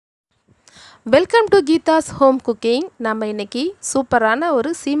Welcome to Geetha's home cooking. நம்ம இன்றைக்கி சூப்பரான ஒரு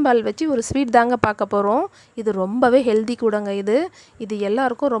சீம்பால் வச்சு ஒரு ஸ்வீட் தாங்க பார்க்க போகிறோம். இது ரொம்பவே ஹெல்தி கூடங்க. இது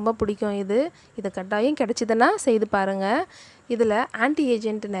எல்லாருக்கும் ரொம்ப பிடிக்கும். இது கட்டாயம் கிடச்சிதுன்னா செய்து பாருங்கள். இதில் ஆன்டி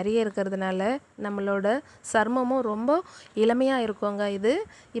ஏஜென்ட் நிறைய இருக்கிறதுனால நம்மளோட சருமமும் ரொம்ப இளமையாக இருக்குங்க.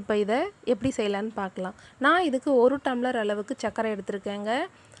 இப்போ இதை எப்படி செய்யலான்னு பார்க்கலாம். நான் இதுக்கு 1 டம்ளர் அளவுக்கு சர்க்கரை எடுத்திருக்கேங்க.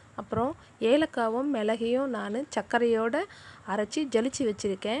 அப்புறம் ஏலக்காவும் மிளகையும் நான் சர்க்கரையோடு அரைச்சி ஜலிச்சு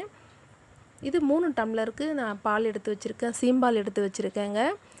வச்சுருக்கேன். இது 3 டம்ளருக்கு நான் பால் எடுத்து வச்சுருக்கேன், சீம்பால் எடுத்து வச்சுருக்கேங்க.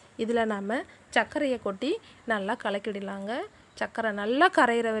 இதில் நாம் சர்க்கரையை கொட்டி நல்லா கலக்கிடலாங்க. சர்க்கரை நல்லா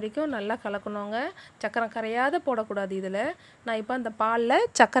கரையிற வரைக்கும் நல்லா கலக்கணுங்க. சர்க்கரை கரையாத போடக்கூடாது. இதில் நான் இப்போ அந்த பாலில்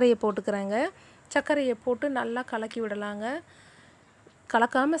சர்க்கரையை போட்டுக்கிறேங்க. சர்க்கரையை போட்டு நல்லா கலக்கி விடலாங்க.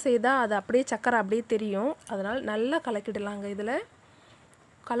 கலக்காமல் செய்தால் அது அப்படியே சர்க்கரை அப்படியே தெரியும். அதனால் நல்லா கலக்கிடலாங்க. இதில்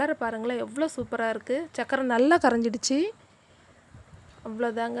கலரை பாருங்களேன், எவ்வளோ சூப்பராக இருக்குது. சர்க்கரை நல்லா கரைஞ்சிடுச்சு.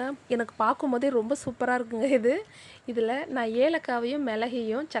 அவ்வளோதாங்க. எனக்கு பார்க்கும்போதே ரொம்ப சூப்பராக இருக்குங்க. இதில் நான் ஏலக்காவையும்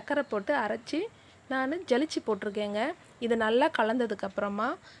மிளகையும் சர்க்கரை போட்டு அரைச்சி நான் ஜலிச்சு போட்டிருக்கேங்க. இது நல்லா கலந்ததுக்கப்புறமா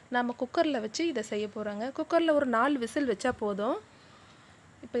நம்ம குக்கரில் வச்சு இதை செய்ய போகிறோங்க. குக்கரில் ஒரு 4 விசில் வச்சா போதும்.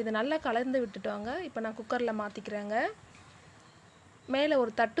 இப்போ இதை நல்லா கலந்து விட்டுட்டோங்க. இப்போ நான் குக்கரில் மாற்றிக்கிறேங்க. மேலே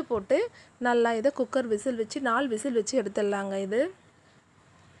ஒரு தட்டு போட்டு நல்லா இதை குக்கர் விசில் வச்சு 4 விசில் வச்சு எடுத்துடலாங்க.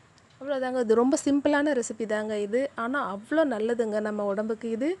 அவ்வளோதாங்க. இது ரொம்ப சிம்பிளான ரெசிபி தாங்க. ஆனால் அவ்வளோ நல்லதுங்க நம்ம உடம்புக்கு.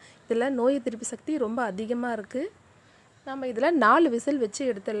 இதில் நோய் எதிர்ப்பு சக்தி ரொம்ப அதிகமாக இருக்குது. நம்ம இதில் 4 விசில் வச்சு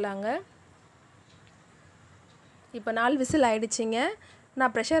எடுத்துடலாங்க. இப்போ 4 விசில் ஆயிடுச்சிங்க.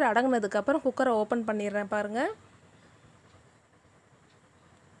 நான் ப்ரெஷர் அடங்கினதுக்கப்புறம் குக்கரை ஓப்பன் பண்ணிடுறேன் பாருங்கள்.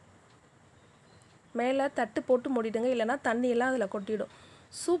 மேலே தட்டு போட்டு மூடிடுங்க, இல்லைனா தண்ணியெல்லாம் அதில் கொட்டிடும்.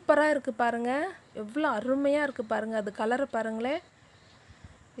 சூப்பராக இருக்குது பாருங்கள், எவ்வளோ அருமையாக இருக்குது பாருங்கள். அது கலரை பாருங்களேன்.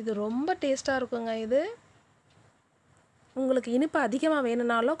 இது ரொம்ப டேஸ்ட்டாக இருக்குங்க. உங்களுக்கு இனிப்பு அதிகமாக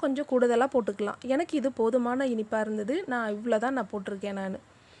வேணும்னாலும் கொஞ்சம் கூடுதலாக போட்டுக்கலாம். எனக்கு இது போதுமான இனிப்பாக இருந்தது. நான் இவ்வளோ தான் போட்டிருக்கேன்.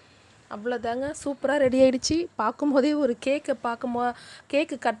 அவ்வளோதாங்க. சூப்பராக ரெடி ஆகிடுச்சு. பார்க்கும்போதே ஒரு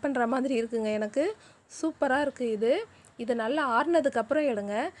கேக்கு கட் பண்ணுற மாதிரி இருக்குங்க. எனக்கு சூப்பராக இருக்குது. இது நல்லா ஆறுனதுக்கப்புறம்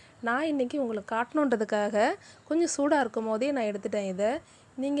எடுங்க. நான் இன்றைக்கி உங்களுக்கு காட்டணுன்றதுக்காக கொஞ்சம் சூடாக இருக்கும் போதே நான் எடுத்துட்டேன்.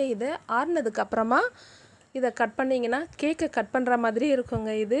 நீங்கள் இதை ஆறுனதுக்கப்புறமா இதை கட் பண்ணிங்கன்னா கேக்கை கட் பண்ணுற மாதிரி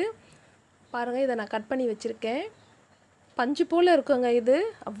இருக்குங்க. பாருங்கள், இதை நான் கட் பண்ணி வச்சுருக்கேன். பஞ்சு போல் இருக்குங்க.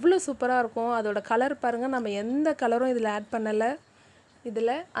 அவ்வளோ சூப்பராக இருக்கும். அதோட கலர் பாருங்கள், நம்ம எந்த கலரும் இதில் ஆட் பண்ணலை.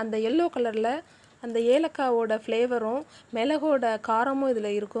 இதில் அந்த எல்லோ கலரில் அந்த ஏலக்காவோட ஃப்ளேவரும் மிளகோட காரமும்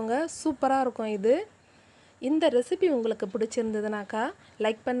இதில் இருக்குங்க. சூப்பராக இருக்கும். இந்த ரெசிபி உங்களுக்கு பிடிச்சிருந்ததுனாக்கா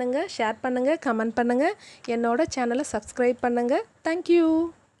லைக் பண்ணுங்கள், ஷேர் பண்ணுங்கள், கமெண்ட் பண்ணுங்கள். என்னோட சேனலை சப்ஸ்கிரைப் பண்ணுங்கள். தேங்க்யூ.